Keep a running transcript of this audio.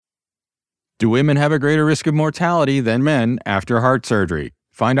Do women have a greater risk of mortality than men after heart surgery?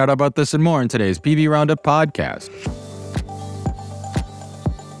 Find out about this and more in today's PV Roundup podcast.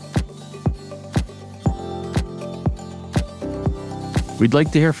 We'd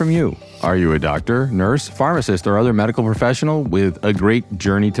like to hear from you. Are you a doctor, nurse, pharmacist, or other medical professional with a great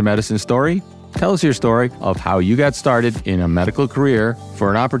journey to medicine story? Tell us your story of how you got started in a medical career for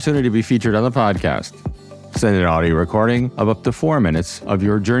an opportunity to be featured on the podcast. Send an audio recording of up to 4 minutes of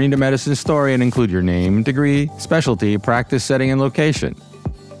your journey to medicine story and include your name, degree, specialty, practice setting, and location.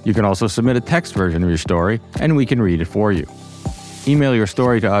 You can also submit a text version of your story and we can read it for you. Email your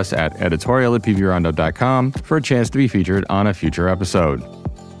story to us at editorial@pvroundup.com for a chance to be featured on a future episode.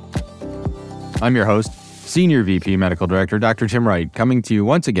 I'm your host, Senior VP Medical Director Dr. Tim Wright, coming to you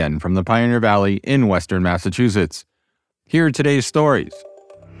once again from the Pioneer Valley in Western Massachusetts. Here are today's stories.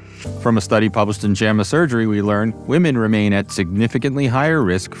 From a study published in JAMA Surgery, we learn women remain at significantly higher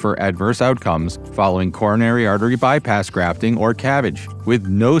risk for adverse outcomes following coronary artery bypass grafting or CABG, with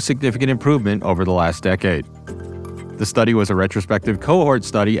no significant improvement over the last decade. The study was a retrospective cohort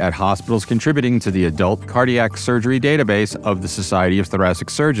study at hospitals contributing to the Adult Cardiac Surgery Database of the Society of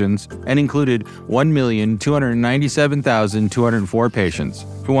Thoracic Surgeons and included 1,297,204 patients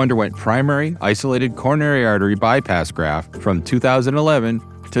who underwent primary isolated coronary artery bypass graft from 2011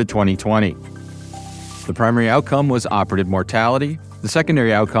 to 2020. The primary outcome was operative mortality. The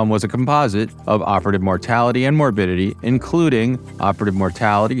secondary outcome was a composite of operative mortality and morbidity, including operative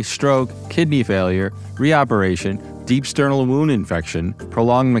mortality, stroke, kidney failure, reoperation, deep sternal wound infection,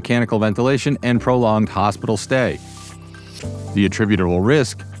 prolonged mechanical ventilation, and prolonged hospital stay. The attributable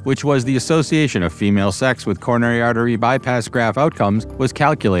risk, which was the association of female sex with coronary artery bypass graft outcomes, was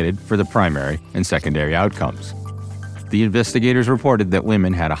calculated for the primary and secondary outcomes. The investigators reported that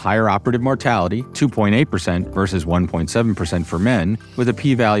women had a higher operative mortality, 2.8% versus 1.7% for men, with a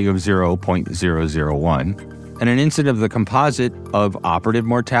p-value of 0.001, and an incidence of the composite of operative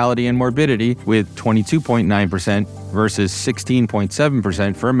mortality and morbidity with 22.9% versus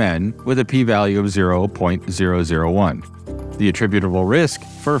 16.7% for men, with a p-value of 0.001. The attributable risk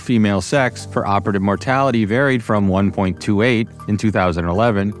for female sex for operative mortality varied from 1.28 in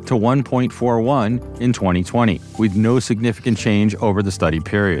 2011 to 1.41 in 2020, with no significant change over the study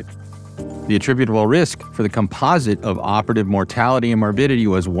period. The attributable risk for the composite of operative mortality and morbidity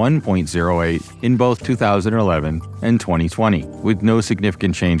was 1.08 in both 2011 and 2020, with no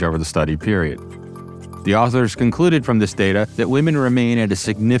significant change over the study period. The authors concluded from this data that women remain at a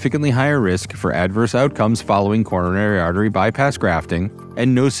significantly higher risk for adverse outcomes following coronary artery bypass grafting,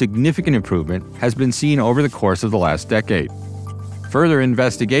 and no significant improvement has been seen over the course of the last decade. Further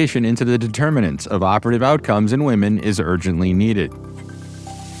investigation into the determinants of operative outcomes in women is urgently needed.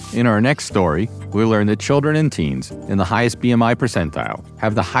 In our next story, we learn that children and teens in the highest BMI percentile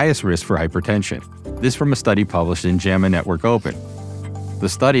have the highest risk for hypertension. This from a study published in JAMA Network Open. The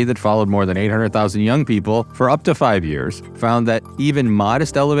study that followed more than 800,000 young people for up to 5 years found that even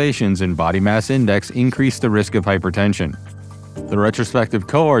modest elevations in body mass index increased the risk of hypertension. The retrospective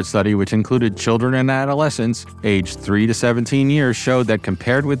cohort study, which included children and adolescents aged 3 to 17 years, showed that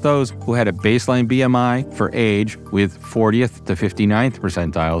compared with those who had a baseline BMI for age with 40th to 59th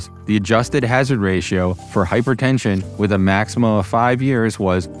percentiles, the adjusted hazard ratio for hypertension with a maximum of 5 years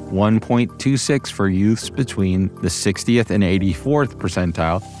was 1.26 for youths between the 60th and 84th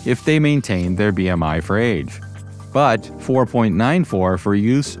percentile if they maintained their BMI for age, but 4.94 for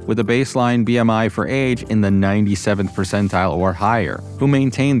youths with a baseline BMI for age in the 97th percentile or higher, who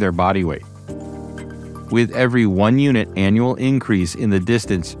maintained their body weight. With every 1 unit annual increase in the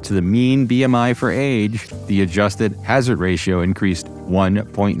distance to the mean BMI for age, the adjusted hazard ratio increased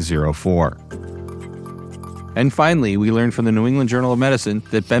 1.04. And finally, we learned from the New England Journal of Medicine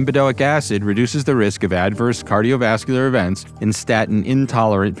that bempedoic acid reduces the risk of adverse cardiovascular events in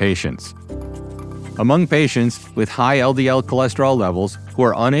statin-intolerant patients. Among patients with high LDL cholesterol levels who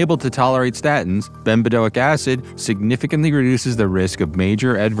are unable to tolerate statins, bempedoic acid significantly reduces the risk of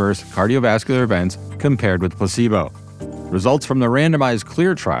major adverse cardiovascular events compared with placebo. Results from the randomized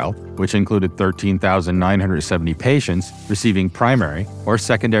CLEAR trial, which included 13,970 patients receiving primary or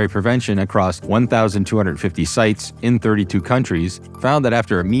secondary prevention across 1,250 sites in 32 countries, found that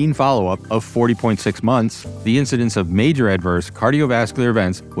after a mean follow-up of 40.6 months, the incidence of major adverse cardiovascular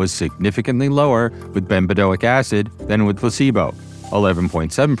events was significantly lower with bempedoic acid than with placebo,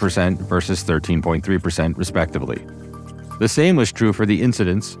 11.7% versus 13.3% respectively. The same was true for the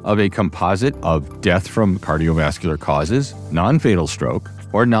incidence of a composite of death from cardiovascular causes, non-fatal stroke,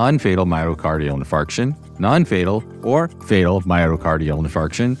 or non-fatal myocardial infarction, non-fatal or fatal myocardial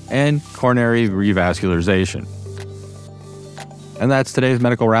infarction, and coronary revascularization. And that's today's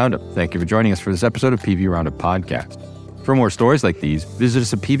Medical Roundup. Thank you for joining us for this episode of PV Roundup Podcast. For more stories like these, visit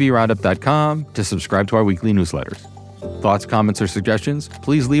us at PVRoundup.com to subscribe to our weekly newsletters. Thoughts, comments, or suggestions?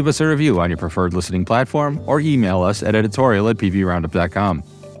 Please leave us a review on your preferred listening platform or email us at editorial@PVRoundup.com.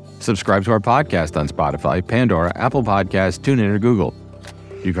 Subscribe to our podcast on Spotify, Pandora, Apple Podcasts, TuneIn, or Google.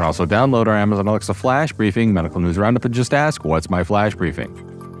 You can also download our Amazon Alexa Flash Briefing Medical News Roundup and just ask, "What's my Flash Briefing?"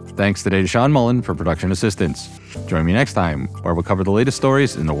 Thanks today to Sean Mullen for production assistance. Join me next time, where we'll cover the latest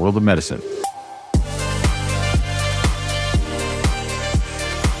stories in the world of medicine.